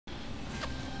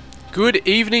Good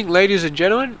evening, ladies and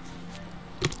gentlemen.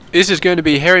 This is going to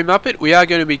be Hairy Muppet. We are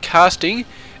going to be casting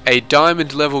a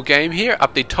diamond level game here.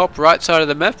 Up the top right side of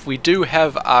the map, we do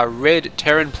have our red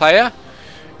Terran player,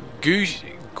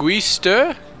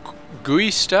 GuiStEr,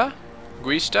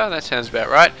 that sounds about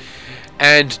right.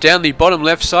 And down the bottom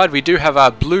left side, we do have our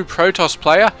blue Protoss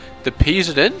player,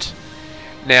 ThePeasident.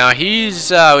 Now he's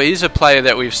a player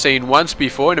that we've seen once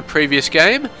before in a previous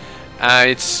game.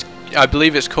 I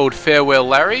believe it's called Farewell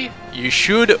Larry. You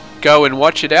should go and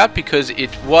watch it out because it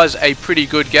was a pretty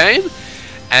good game,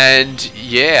 and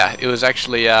yeah, it was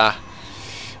actually it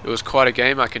was quite a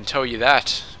game, I can tell you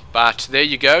that. But there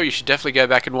you go, you should definitely go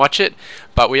back and watch it.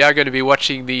 But we are going to be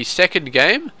watching the second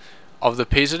game of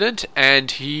ThePeasident,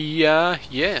 and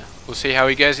yeah, we'll see how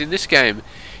he goes in this game.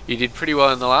 He did pretty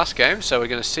well in the last game, so we're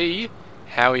going to see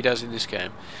how he does in this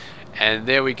game. And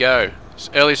there we go,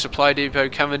 early supply depot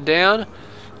coming down.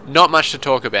 Not much to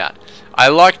talk about. I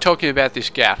like talking about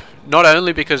this gap, not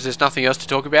only because there's nothing else to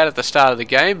talk about at the start of the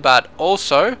game, but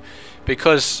also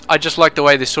because I just like the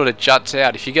way this sort of juts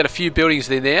out. If you get a few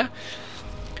buildings in there,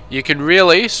 you can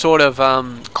really sort of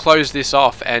close this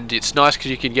off, and it's nice because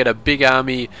you can get a big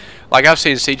army. Like I've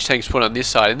seen siege tanks put on this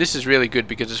side, and this is really good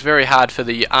because it's very hard for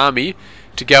the army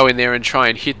to go in there and try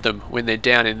and hit them when they're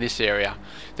down in this area.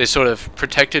 They're sort of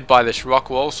protected by this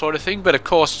rock wall sort of thing, but of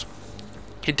course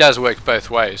it does work both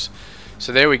ways.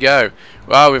 So there we go.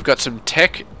 Well, we've got some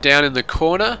tech down in the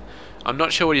corner. I'm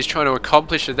not sure what he's trying to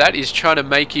accomplish with that. He's trying to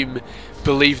make him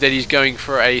believe that he's going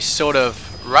for a sort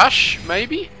of rush,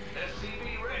 maybe.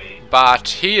 But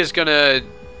he is gonna...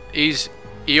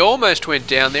 He almost went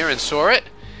down there and saw it.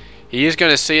 He is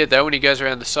going to see it though when he goes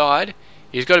around the side.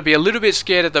 He's got to be a little bit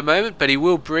scared at the moment, but he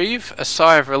will breathe a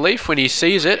sigh of relief when he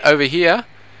sees it over here.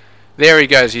 There he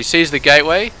goes. He sees the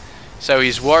gateway. So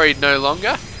he's worried no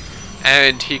longer,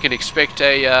 and he can expect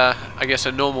a, I guess,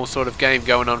 a normal sort of game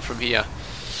going on from here.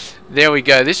 There we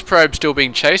go. This probe's still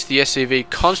being chased. The SCV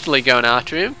constantly going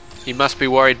after him. He must be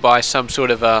worried by some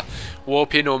sort of a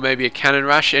warp in or maybe a cannon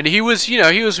rush. And he was, you know,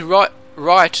 he was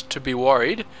right to be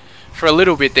worried for a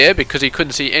little bit there because he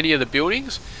couldn't see any of the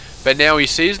buildings. But now he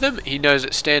sees them. He knows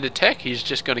it's standard tech. He's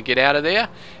just going to get out of there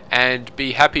and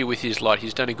be happy with his lot.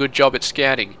 He's done a good job at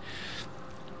scouting.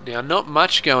 Now, not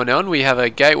much going on. We have a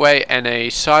gateway and a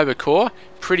cyber core,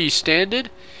 pretty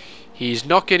standard. He's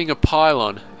not getting a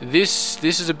pylon. This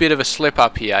is a bit of a slip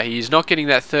up here. He's not getting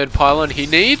that third pylon he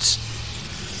needs.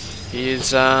 He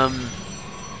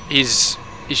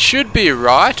should be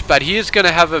right, but he is going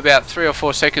to have about 3 or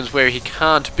 4 seconds where he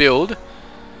can't build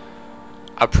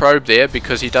a probe there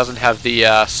because he doesn't have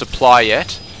the supply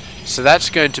yet. So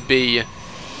that's going to be,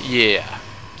 yeah,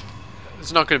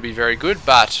 it's not going to be very good,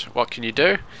 but what can you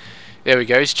do? There we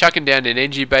go, he's chucking down an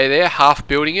NG bay there, half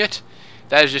building it.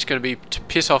 That is just going to be to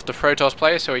piss off the Protoss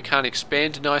player so he can't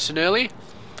expand nice and early.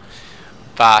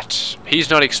 But he's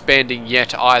not expanding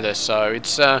yet either, so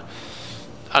it's I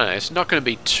don't know, it's not going to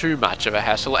be too much of a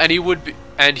hassle. And he would be,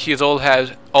 and he's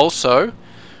also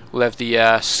will have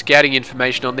the scouting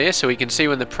information on there so he can see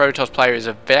when the Protoss player is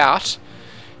about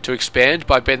to expand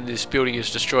by betting this building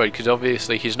is destroyed, because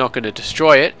obviously he's not going to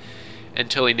destroy it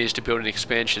until he needs to build an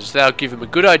expansion. So that'll give him a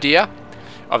good idea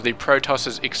of the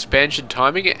Protoss's expansion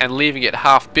timing, and leaving it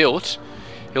half built,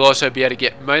 he'll also be able to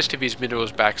get most of his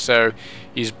minerals back. So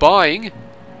he's buying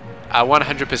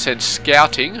 100%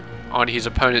 scouting on his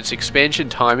opponent's expansion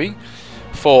timing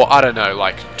for, I don't know,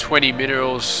 like 20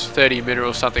 minerals, 30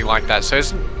 minerals, something like that. So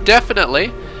it's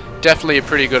definitely a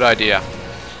pretty good idea.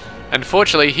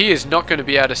 Unfortunately, he is not going to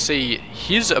be able to see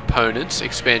his opponent's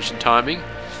expansion timing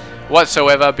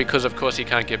whatsoever because of course he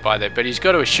can't get by there, but he's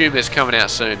got to assume it's coming out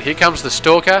soon. Here comes the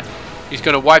Stalker. He's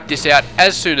going to wipe this out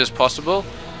as soon as possible.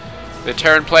 The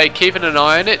Terran player keeping an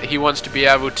eye on it. He wants to be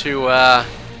able to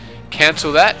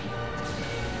cancel that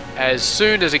as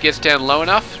soon as it gets down low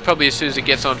enough, probably as soon as it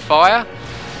gets on fire.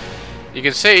 You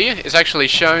can see it's actually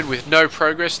shown with no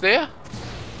progress there,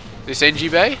 this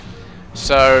NG bay.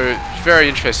 So very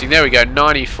interesting. There we go,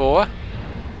 94.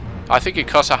 I think it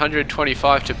costs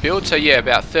 125 to build, so yeah,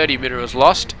 about 30 minerals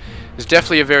lost. It's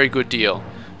definitely a very good deal.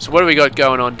 So what do we got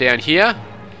going on down here?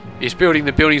 He's building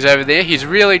the buildings over there. He's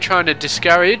really trying to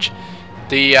discourage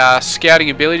the scouting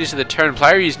abilities of the Terran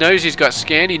player. He knows he's got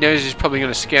scan. He knows he's probably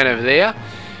going to scan over there.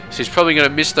 So he's probably going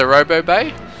to miss the Robo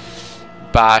Bay.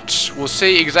 But we'll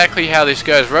see exactly how this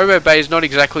goes. Robo Bay is not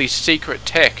exactly secret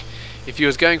tech. If he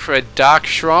was going for a Dark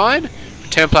Shrine,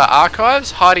 Templar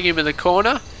Archives, hiding him in the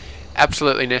corner,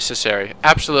 absolutely necessary.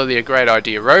 Absolutely a great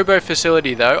idea. Robo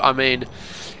facility though, I mean,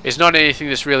 is not anything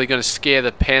that's really going to scare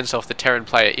the pants off the Terran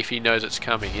player if he knows it's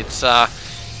coming. It's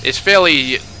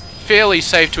fairly fairly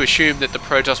safe to assume that the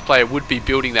Protoss player would be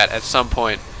building that at some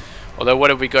point. Although, what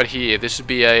have we got here? This would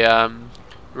be a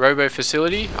Robo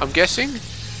facility, I'm guessing?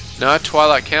 No,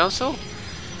 Twilight Council?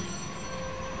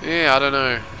 Yeah, I don't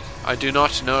know. I do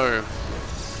not know.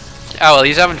 Oh well,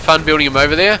 he's having fun building them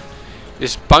over there.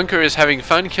 This bunker is having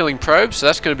fun killing probes, so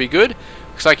that's going to be good.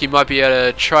 Looks like he might be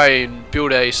able to try and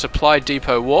build a supply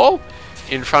depot wall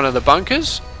in front of the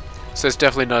bunkers. So that's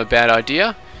definitely not a bad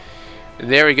idea.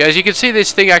 And there he goes. You can see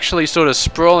this thing actually sort of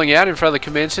sprawling out in front of the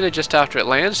command center just after it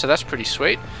lands, so that's pretty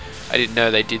sweet. I didn't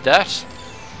know they did that.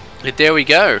 But there we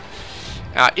go.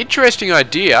 Interesting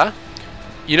idea.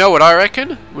 You know what I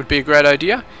reckon would be a great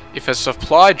idea? If a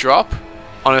supply drop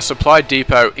on a supply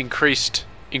depot increased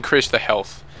the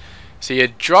health. So you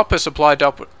drop a supply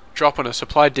drop on a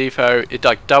supply depot, it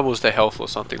like doubles the health or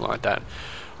something like that.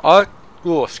 I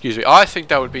think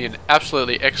that would be an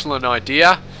absolutely excellent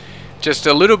idea. Just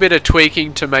a little bit of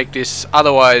tweaking to make this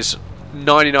otherwise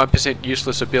 99%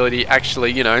 useless ability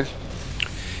actually, you know,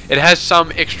 it has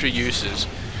some extra uses.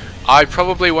 I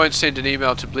probably won't send an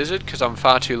email to Blizzard because I'm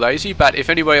far too lazy, but if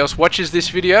anybody else watches this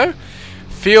video,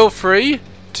 feel free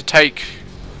to take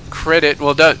credit.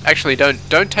 Well, don't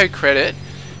take credit,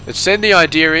 but send the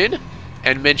idea in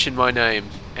and mention my name.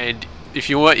 And if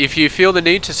you feel the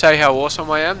need to say how awesome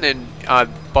I am, then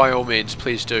by all means,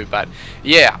 please do. But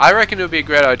yeah, I reckon it would be a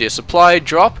great idea. Supply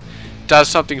drop does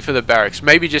something for the barracks.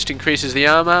 Maybe just increases the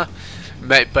armor,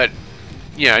 but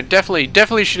you know,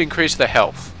 definitely should increase the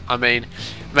health. I mean,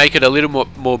 make it a little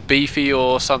more beefy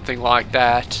or something like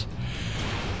that.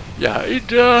 Yeah,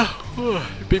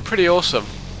 it'd be pretty awesome.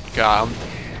 God,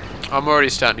 I'm already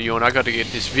starting to yawn. I got to get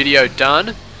this video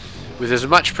done with as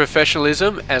much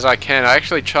professionalism as I can. I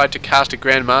actually tried to cast a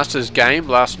Grandmaster's game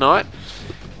last night.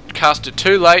 Cast it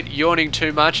too late, yawning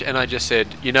too much, and I just said,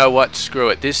 you know what, screw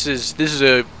it. This is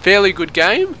a fairly good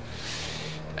game.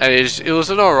 And it was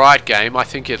an alright game. I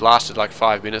think it lasted like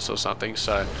 5 minutes or something,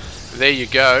 so there you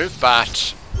go.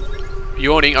 But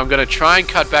yawning, I'm going to try and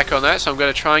cut back on that, so I'm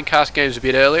going to try and cast games a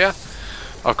bit earlier.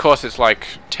 Of course, it's like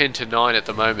 10 to 9 at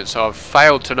the moment, so I've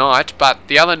failed tonight, but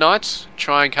the other nights,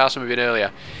 try and cast them a bit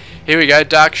earlier. Here we go,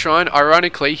 Dark Shrine.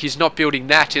 Ironically, he's not building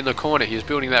that in the corner, he's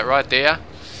building that right there.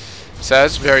 So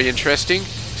that's very interesting.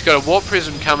 He's got a Warp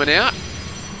Prism coming out.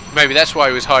 Maybe that's why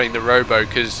he was hiding the Robo,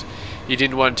 because he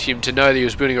didn't want him to know that he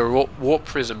was building a Warp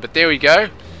Prism. But there we go.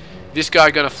 This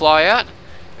guy going to fly out.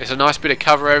 There's a nice bit of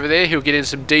cover over there. He'll get in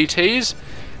some DTs.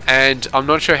 And I'm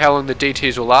not sure how long the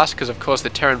DTs will last, because of course the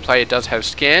Terran player does have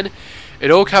scan. It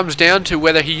all comes down to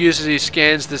whether he uses his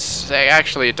scans.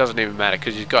 Actually, it doesn't even matter,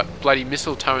 because he's got bloody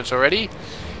missile turrets already.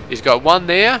 He's got one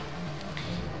there.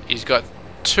 He's got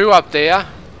two up there.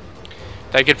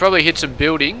 They could probably hit some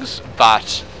buildings,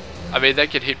 but I mean, they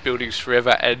could hit buildings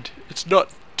forever, and it's not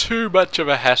too much of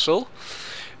a hassle.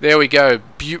 There we go.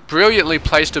 Brilliantly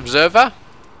placed observer.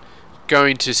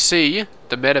 Going to see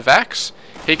the medevacs.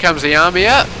 Here comes the army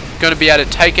out. Going to be able to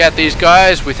take out these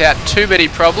guys without too many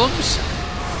problems,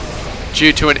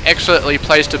 due to an excellently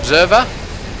placed observer.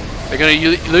 They're going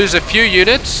to lose a few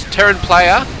units. Terran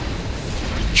player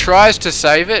tries to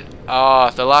save it.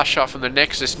 Ah, the last shot from the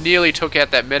Nexus nearly took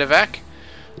out that medevac.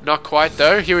 Not quite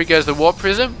though. Here he goes, the Warp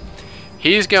Prism.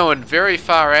 He's going very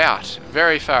far out.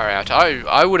 Very far out.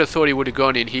 I would have thought he would have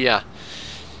gone in here.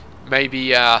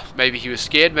 Maybe he was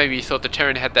scared. Maybe he thought the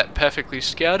Terran had that perfectly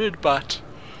scouted, but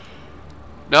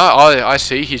no, I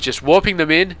see. He's just warping them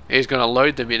in. He's going to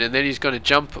load them in, and then he's going to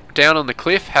jump down on the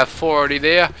cliff, have 4 already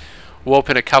there, warp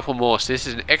in a couple more. So this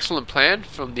is an excellent plan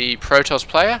from the Protoss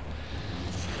player.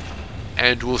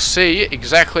 And we'll see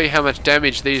exactly how much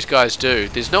damage these guys do.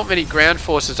 There's not many ground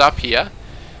forces up here,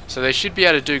 so they should be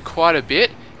able to do quite a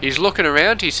bit. He's looking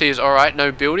around. He sees, alright,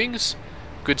 no buildings.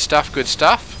 Good stuff, good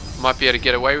stuff. Might be able to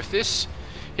get away with this.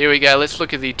 Here we go. Let's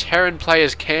look at the Terran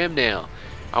player's cam now.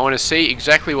 I want to see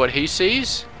exactly what he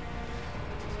sees.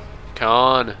 Come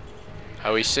on.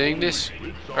 Are we seeing this?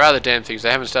 Or other damn things.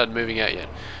 They haven't started moving out yet.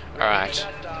 Alright.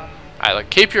 Alright, look,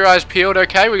 keep your eyes peeled,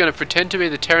 okay? We're going to pretend to be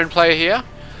the Terran player here.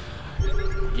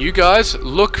 You guys,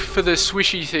 look for the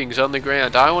swishy things on the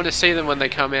ground. I want to see them when they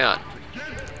come out.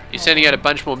 You're sending out a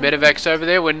bunch more medevacs over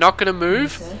there. We're not going to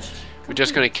move. We're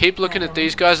just going to keep looking at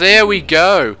these guys. There we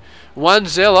go. One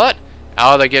Zealot.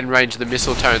 Oh, they're getting range of the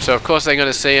missile turret, so of course they're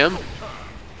going to see him.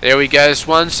 There we go.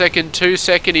 1 second, 2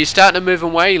 seconds. He's starting to move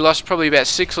away. He lost probably about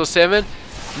 6 or 7.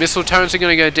 Missile turrets are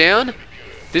going to go down.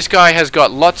 This guy has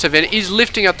got lots of energy. He's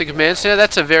lifting up the command center.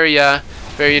 That's a very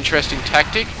interesting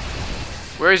tactic.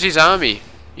 Where is his army?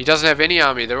 He doesn't have any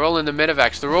army. They're all in the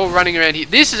medevacs. They're all running around here.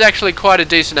 This is actually quite a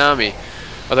decent army.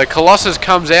 Although Colossus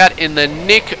comes out in the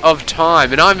nick of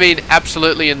time. And I mean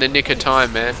absolutely in the nick of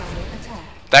time, man.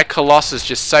 That Colossus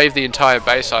just saved the entire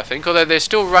base, I think. Although they're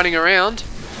still running around.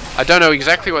 I don't know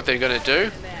exactly what they're going to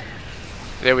do.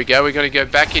 There we go. We're going to go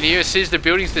back in here. It sees the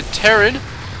buildings. The Terran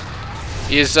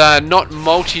is not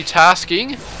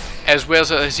multitasking as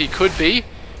well as he could be.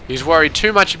 He's worried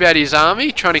too much about his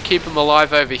army, trying to keep him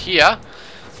alive over here.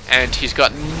 And he's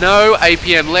got no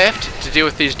APM left to deal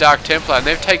with these Dark Templar. And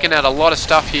they've taken out a lot of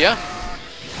stuff here.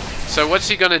 So what's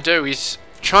he going to do? He's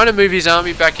trying to move his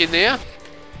army back in there.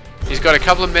 He's got a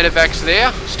couple of medevacs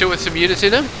there, still with some units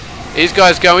in them. These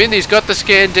guys go in. He's got the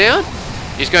scan down.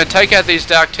 He's going to take out these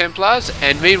Dark Templars.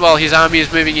 And meanwhile, his army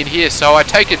is moving in here. So I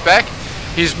take it back.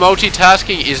 His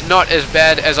multitasking is not as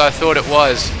bad as I thought it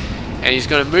was. And he's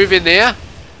going to move in there.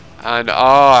 And,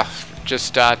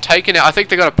 just taking out. I think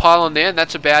they got a pylon there, and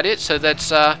that's about it. So that's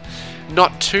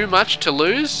not too much to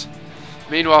lose.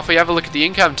 Meanwhile, if we have a look at the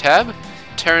income tab,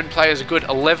 Terran players a good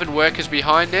 11 workers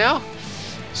behind now.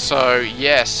 So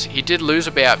yes, he did lose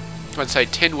about, I'd say,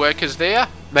 10 workers there,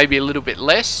 maybe a little bit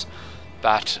less.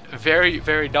 But very,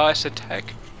 very nice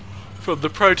attack from the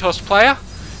Protoss player.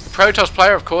 The Protoss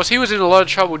player, of course, he was in a lot of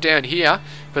trouble down here,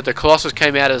 but the Colossus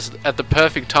came out at the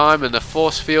perfect time, and the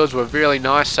force fields were really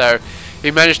nice. So he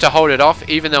managed to hold it off,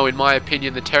 even though in my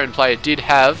opinion the Terran player did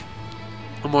have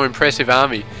a more impressive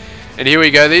army. And here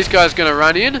we go, these guys are going to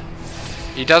run in.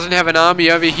 He doesn't have an army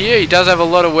over here. He does have a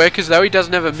lot of workers though. He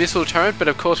doesn't have a missile turret, but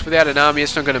of course without an army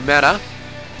it's not going to matter.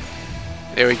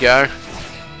 There we go.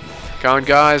 Go on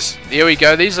guys. Here we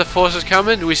go, these are the forces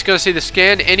coming. We're just going to see the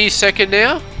scan any second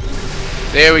now.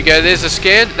 There we go, there's the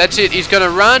scan. That's it, he's going to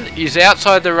run. He's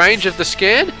outside the range of the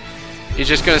scan. He's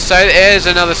just going to say, there's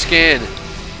another scan.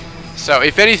 So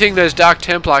if anything, those Dark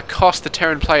Templar cost the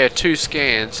Terran player 2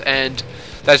 scans, and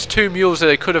that's 2 mules that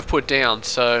they could have put down.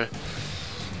 So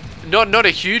not a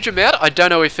huge amount. I don't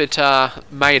know if it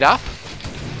made up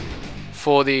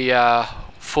for the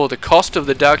cost of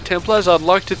the Dark Templars. I'd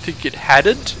like to think it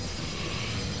hadn't,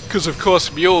 because of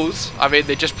course mules, I mean,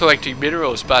 they're just collecting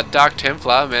minerals, but Dark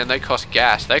Templar, man, they cost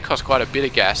gas. They cost quite a bit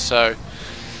of gas. So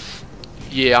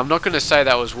yeah, I'm not going to say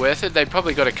that was worth it. They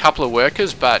probably got a couple of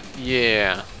workers, but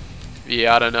yeah,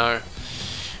 I don't know.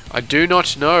 I do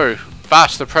not know.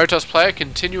 But the Protoss player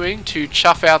continuing to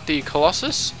chuff out the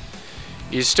Colossus.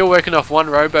 He's still working off 1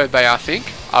 Robo Bay, I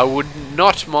think. I would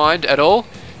not mind at all.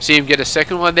 See him get a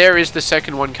second one. There is the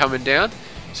second one coming down.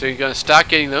 So you're going to start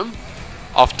getting them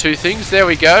off 2 things. There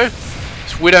we go.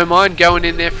 It's Widowmine going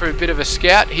in there for a bit of a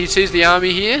scout. He sees the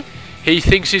army here. He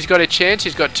thinks he's got a chance.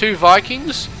 He's got 2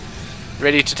 Vikings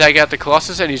ready to take out the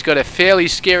Colossus, and he's got a fairly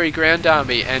scary ground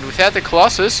army. And without the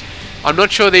Colossus, I'm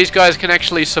not sure these guys can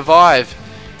actually survive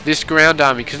this ground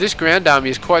army, because this ground army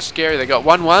is quite scary. They got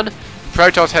 1-1.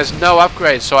 Protoss has no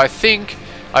upgrades, so I think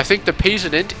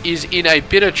ThePeasident is in a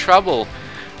bit of trouble.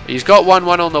 He's got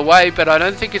 1-1 on the way, but I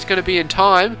don't think it's going to be in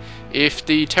time if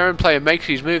the Terran player makes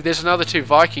his move. There's another 2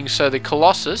 Vikings, so the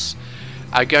Colossus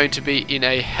are going to be in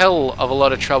a hell of a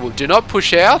lot of trouble. Do not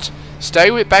push out.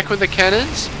 Stay back with the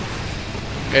cannons.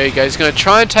 There you go. He's going to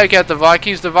try and take out the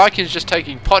Vikings. The Vikings just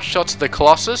taking pot shots at the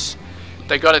Colossus.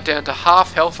 They got it down to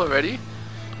half health already.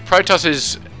 Protoss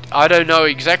is, I don't know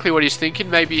exactly what he's thinking.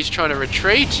 Maybe he's trying to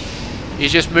retreat.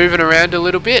 He's just moving around a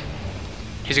little bit.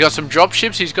 He's got some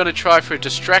dropships. He's going to try for a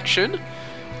distraction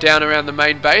down around the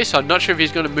main base. I'm not sure if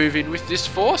he's going to move in with this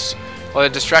force while the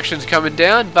distraction's coming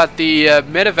down. But the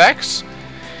medevacs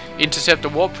intercept the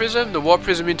Warp Prism. The Warp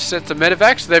Prism intercepts the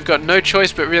medevacs. They've got no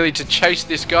choice but really to chase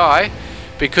this guy,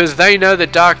 because they know the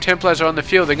Dark Templars are on the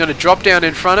field. They're going to drop down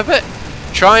in front of it,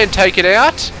 try and take it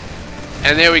out.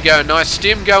 And there we go, nice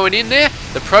stim going in there.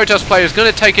 The Protoss player is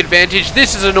going to take advantage.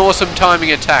 This is an awesome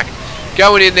timing attack.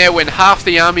 Going in there when half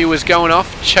the army was going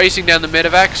off, chasing down the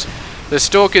medevacs. The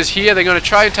Stalkers here, they're going to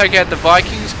try and take out the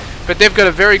Vikings, but they've got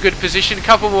a very good position. A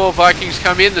couple more Vikings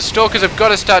come in. The Stalkers have got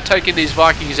to start taking these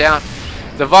Vikings out.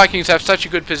 The Vikings have such a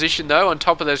good position though on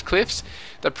top of those cliffs.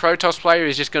 The Protoss player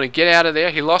is just going to get out of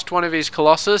there. He lost one of his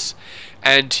Colossus,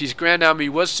 and his ground army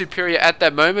was superior at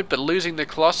that moment, but losing the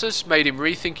Colossus made him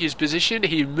rethink his position.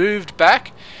 He moved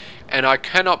back, and I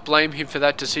cannot blame him for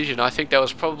that decision. I think that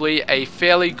was probably a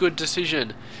fairly good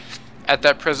decision at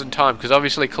that present time, because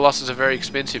obviously Colossus are very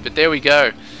expensive. But there we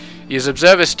go. His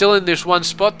observer's still in this one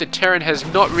spot. The Terran has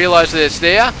not realized that it's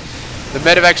there. The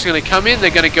medevac's going to come in. They're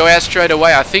going to go out straight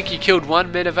away. I think he killed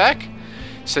 1 medevac.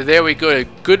 So there we go. A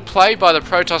good play by the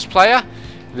Protoss player.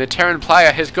 The Terran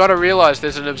player has got to realize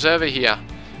there's an observer here.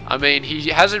 I mean, he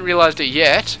hasn't realized it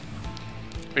yet,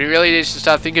 but he really needs to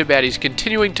start thinking about it. He's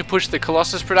continuing to push the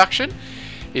Colossus production.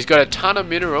 He's got a ton of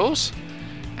minerals,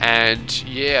 and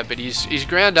yeah, but his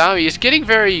ground army is getting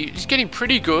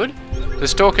pretty good. The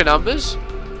Stalker numbers.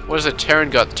 What has the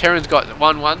Terran got? Terran's got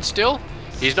 1-1 still.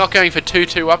 He's not going for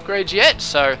 2-2 upgrades yet,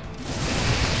 so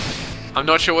I'm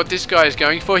not sure what this guy is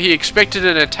going for. He expected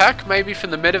an attack, maybe from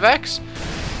the medevacs,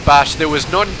 but there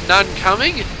was none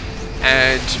coming,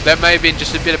 and that may have been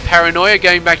just a bit of paranoia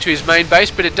going back to his main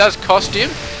base, but it does cost him.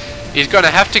 He's going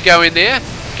to have to go in there,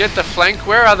 get the flank.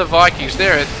 Where are the Vikings?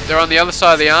 They're on the other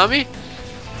side of the army.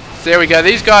 There we go.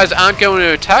 These guys aren't going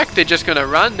to attack, they're just going to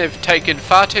run. They've taken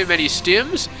far too many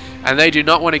stims, and they do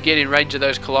not want to get in range of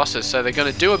those Colossus, so they're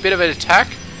going to do a bit of an attack.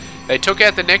 They took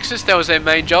out the Nexus, that was their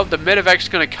main job. The medevac's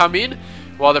going to come in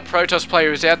while the Protoss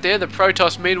player is out there. The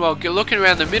Protoss, meanwhile, looking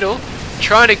around the middle,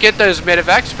 trying to get those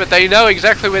medevacs, but they know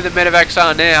exactly where the medevacs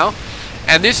are now.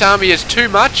 And this army is too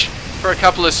much for a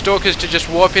couple of Stalkers to just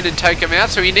warp in and take them out,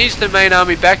 so he needs the main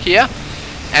army back here.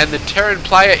 And the Terran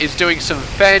player is doing some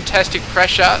fantastic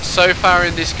pressure so far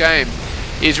in this game.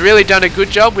 He's really done a good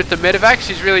job with the medevacs,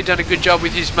 he's really done a good job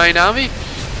with his main army.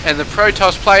 And the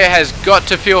Protoss player has got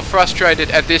to feel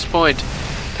frustrated at this point.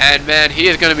 And man, he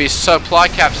is going to be supply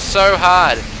capped so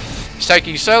hard. It's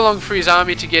taking so long for his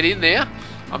army to get in there.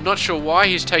 I'm not sure why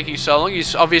he's taking so long.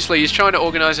 He's trying to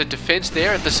organise a defence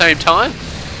there at the same time.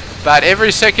 But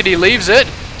every second he leaves it,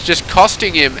 it's just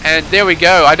costing him. And there we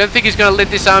go. I don't think he's going to let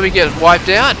this army get wiped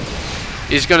out.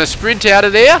 He's going to sprint out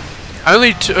of there.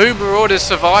 Only 2 Marauders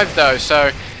survived though,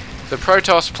 so the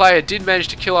Protoss player did manage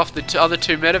to kill off the other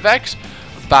 2 medevacs.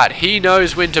 But he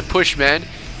knows when to push, man.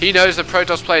 He knows the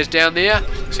Protoss player's down there,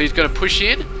 so he's going to push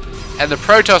in. And the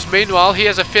Protoss, meanwhile, he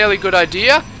has a fairly good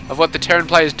idea of what the Terran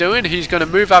player's doing. He's going to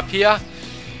move up here.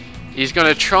 He's going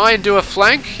to try and do a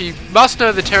flank. He must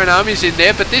know the Terran army's in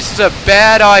there, but this is a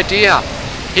bad idea.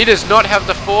 He does not have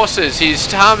the forces.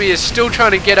 His army is still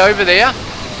trying to get over there.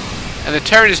 And the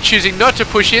Terran is choosing not to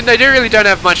push in. They really don't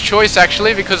have much choice,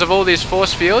 actually, because of all these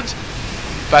force fields.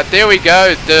 But there we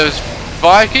go. The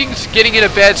Vikings getting in a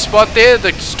bad spot there.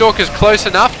 The Stalker's close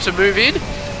enough to move in.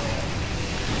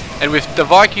 And with the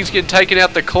Vikings getting taken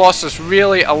out, the Colossus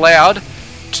really allowed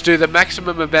to do the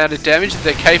maximum amount of damage that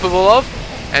they're capable of.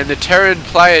 And the Terran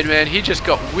player, man, he just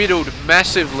got whittled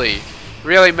massively.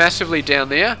 Really massively down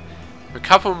there. A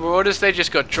couple of Marauders, they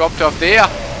just got dropped off there.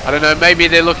 I don't know, maybe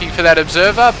they're looking for that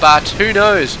observer, but who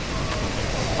knows.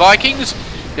 Vikings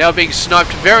now being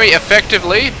sniped very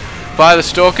effectively by the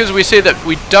Stalkers. We see that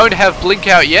we don't have blink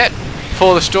out yet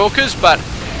for the Stalkers, but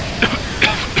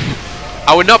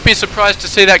I would not be surprised to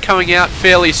see that coming out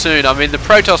fairly soon. I mean, the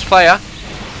Protoss player,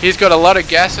 he's got a lot of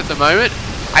gas at the moment.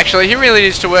 Actually, he really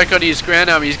needs to work on his ground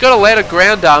army. He's got a lot of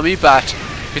ground army, but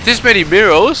with this many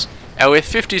mirrors, and with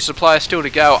 50 supplies still to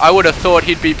go, I would have thought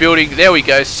he'd be building, there we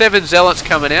go, 7 Zealots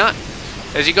coming out.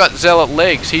 Has he got Zealot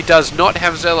legs? He does not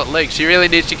have Zealot legs. He really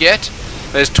needs to get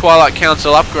those Twilight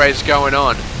Council upgrades going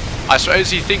on. I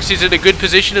suppose he thinks he's in a good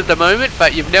position at the moment,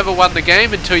 but you've never won the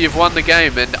game until you've won the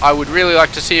game, and I would really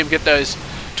like to see him get those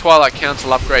Twilight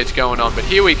Council upgrades going on. But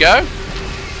here we go.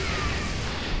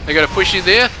 They've got to push in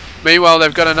there. Meanwhile,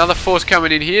 they've got another force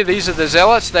coming in here. These are the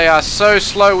Zealots. They are so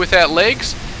slow without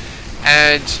legs.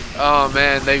 And, oh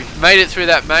man, they've made it through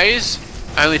that maze,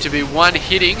 only to be 1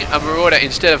 hitting a Marauder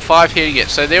instead of 5 hitting it.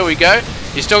 So there we go.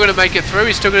 He's still going to make it through.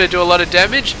 He's still going to do a lot of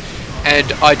damage.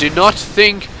 And I do not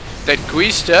think that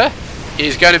GuiStEr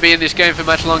is going to be in this game for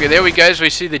much longer. There we go. So we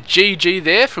see the GG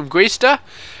there from GuiStEr.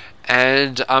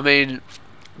 And, I mean,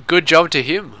 good job to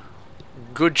him.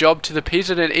 Good job to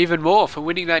ThePeasident even more for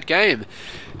winning that game.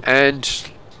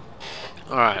 And,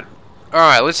 alright,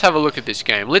 let's have a look at this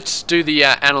game. Let's do the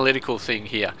analytical thing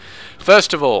here.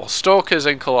 First of all, Stalkers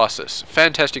and Colossus.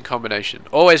 Fantastic combination.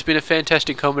 Always been a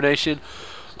fantastic combination.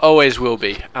 Always will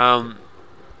be.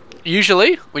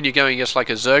 Usually, when you're going against like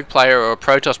a Zerg player or a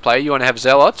Protoss player, you want to have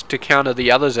Zealots to counter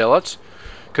the other Zealots.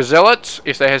 Because Zealots,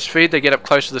 if they have speed, they get up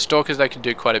close to the Stalkers, they can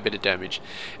do quite a bit of damage.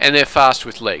 And they're fast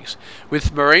with legs.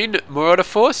 With Marauder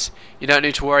Force, you don't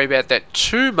need to worry about that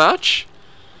too much.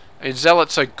 And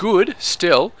Zealots are good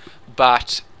still,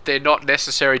 but they're not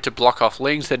necessary to block off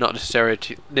Lings, they're not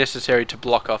necessary to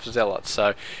block off Zealots,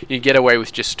 so you can get away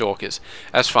with just Stalkers.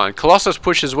 That's fine. Colossus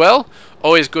push as well,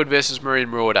 always good versus Marine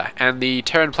Marauder. And the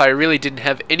Terran player really didn't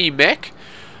have any mech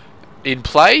in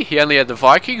play. He only had the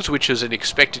Vikings, which was an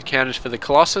expected counter for the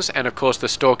Colossus, and of course the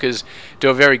Stalkers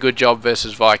do a very good job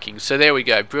versus Vikings. So there we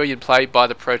go, brilliant play by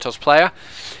the Protoss player.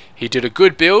 He did a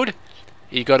good build,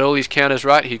 he got all his counters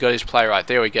right, he got his play right.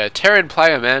 There we go. Terran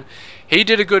player, man, he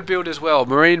did a good build as well.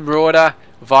 Marine, Marauder,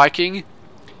 Viking,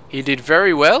 he did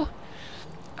very well.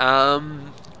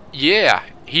 Yeah,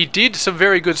 he did some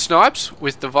very good snipes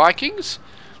with the Vikings.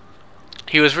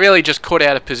 He was really just caught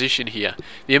out of position here.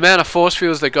 The amount of force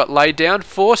fields that got laid down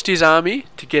forced his army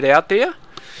to get out there,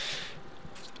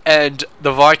 and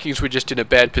the Vikings were just in a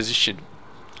bad position.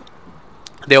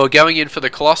 They were going in for the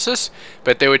Colossus,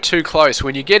 but they were too close.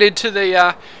 When you get into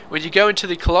the when you go into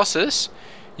the Colossus,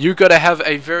 you've got to have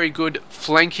a very good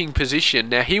flanking position.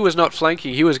 Now he was not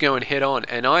flanking, he was going head on,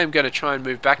 and I am going to try and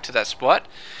move back to that spot,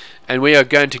 and we are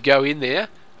going to go in there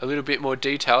a little bit more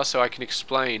detail so I can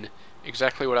explain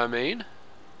exactly what I mean.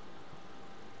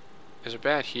 Is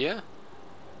about here.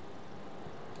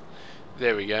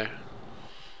 There we go.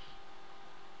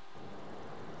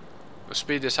 We'll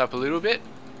speed this up a little bit.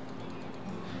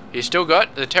 He's still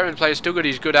got, the Terran player still got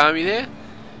his good army there.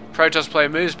 Protoss player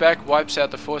moves back, wipes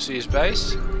out the force of his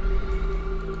base.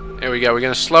 There we go, we're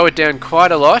going to slow it down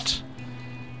quite a lot.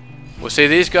 We'll see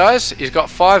these guys. He's got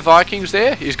 5 Vikings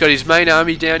there. He's got his main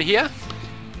army down here.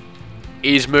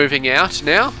 He's moving out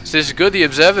now. So this is good, the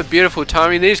Observer, beautiful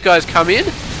timing. These guys come in.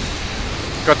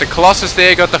 Got the Colossus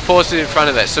there, got the forces in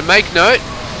front of it. So make note,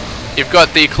 you've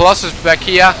got the Colossus back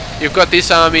here, you've got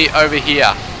this army over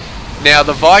here. Now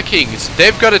the Vikings,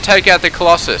 they've got to take out the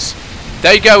Colossus.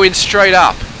 They go in straight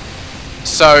up.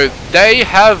 So they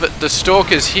have the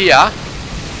Stalkers here.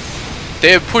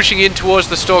 They're pushing in towards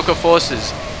the Stalker forces.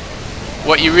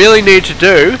 What you really need to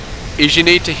do is you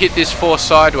need to hit this force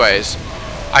sideways.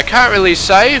 I can't really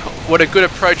say what a good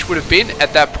approach would have been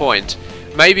at that point.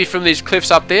 Maybe from these cliffs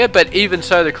up there, but even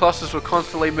so the Colossus were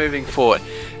constantly moving forward.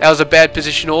 That was a bad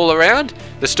position all around.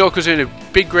 The Stalkers were in a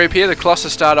big group here. The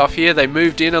Colossus started off here. They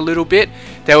moved in a little bit.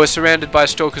 They were surrounded by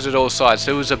Stalkers at all sides.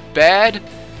 So it was a bad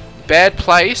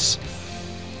place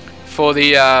for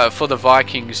the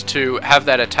Vikings to have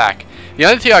that attack. The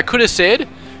only thing I could have said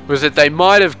was that they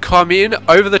might have come in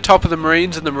over the top of the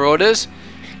Marines and the Marauders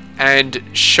and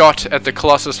shot at the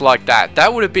Colossus like that.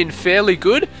 That would have been fairly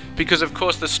good, because of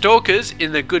course the Stalkers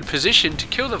in the good position to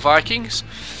kill the Vikings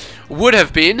would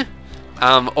have been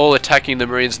all attacking the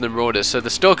Marines and the Marauders. So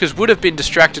the Stalkers would have been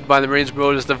distracted by the Marines and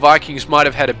Marauders. The Vikings might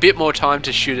have had a bit more time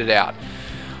to shoot it out.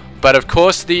 But of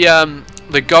course the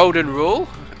golden rule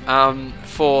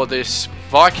for this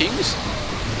Vikings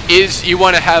is you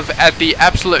want to have, at the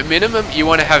absolute minimum, you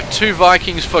want to have 2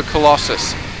 Vikings for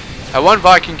Colossus. One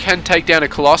Viking can take down a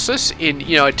Colossus in,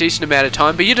 you know, a decent amount of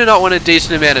time, but you do not want a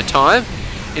decent amount of time.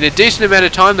 In a decent amount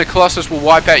of time, the Colossus will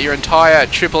wipe out your entire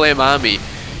Triple M army.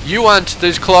 You want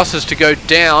these Colossus to go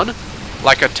down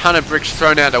like a ton of bricks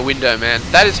thrown out a window, man.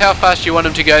 That is how fast you want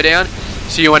them to go down.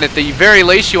 So you want, at the very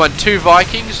least, you want 2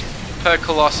 Vikings per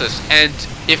Colossus, and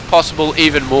if possible,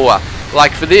 even more.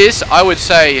 Like for this, I would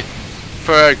say,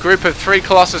 for a group of 3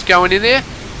 Colossus going in there,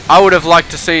 I would have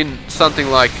liked to seen something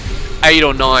like 8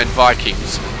 or 9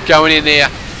 Vikings going in there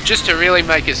just to really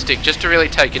make it stick, just to really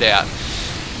take it out.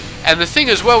 And the thing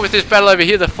as well with this battle over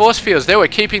here, the force fields, they were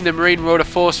keeping the Marine Marauder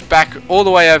force back all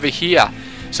the way over here.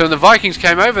 So when the Vikings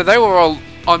came over, they were all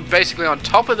basically on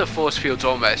top of the force fields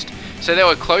almost. So they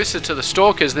were closer to the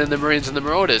Stalkers than the Marines and the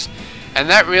Marauders. And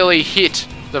that really hit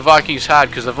the Vikings hard,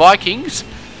 because the Vikings,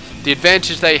 the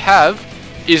advantage they have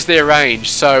is their range.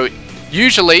 So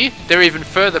usually they're even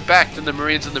further back than the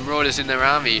Marines and the Marauders in their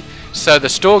army. So the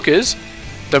Stalkers,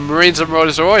 the Marines and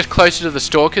Marauders are always closer to the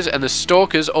Stalkers, and the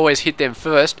Stalkers always hit them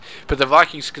first, but the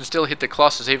Vikings can still hit the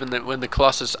Colossus even when the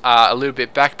Colossus are a little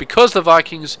bit back, because the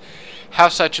Vikings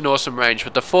have such an awesome range.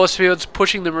 But the force fields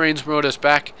pushing the Marines and Marauders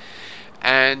back,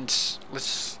 and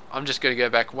I'm just going to go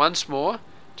back once more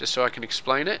just so I can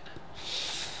explain it.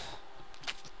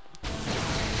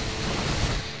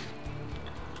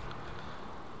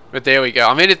 But there we go.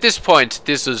 I mean, at this point,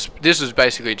 this was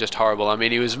basically just horrible. I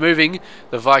mean, he was moving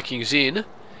the Vikings in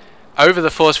over the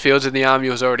force fields, and the army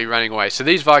was already running away. So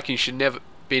these Vikings should never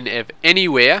been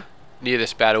anywhere near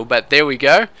this battle. But there we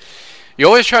go. You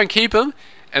always try and keep him,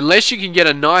 unless you can get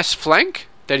a nice flank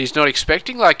that he's not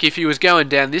expecting. Like if he was going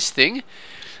down this thing,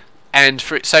 and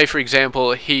say for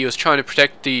example, he was trying to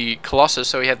protect the Colossus,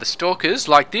 so he had the Stalkers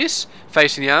like this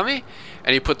facing the army,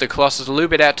 and he put the Colossus a little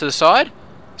bit out to the side.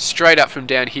 Straight up from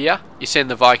down here, you send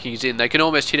the Vikings in. They can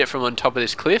almost hit it from on top of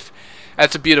this cliff.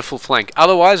 That's a beautiful flank.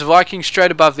 Otherwise, Vikings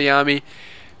straight above the army.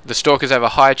 The Stalkers have a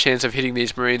higher chance of hitting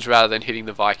these Marines rather than hitting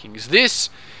the Vikings. This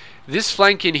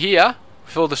flank in here,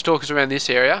 with all the Stalkers around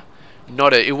this area,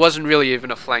 it wasn't really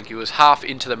even a flank. It was half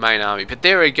into the main army. But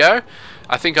there we go.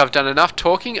 I think I've done enough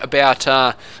talking about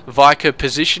Viker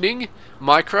positioning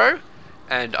micro,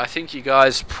 and I think you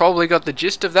guys probably got the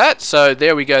gist of that. So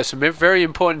there we go. Some very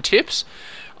important tips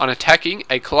on attacking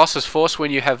a Colossus force when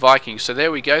you have Vikings. So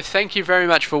there we go. Thank you very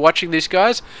much for watching this,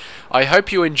 guys. I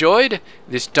hope you enjoyed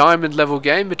this diamond level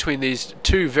game between these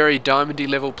 2 very diamondy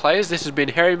level players. This has been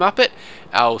Hairy Muppet.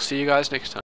 I'll see you guys next time.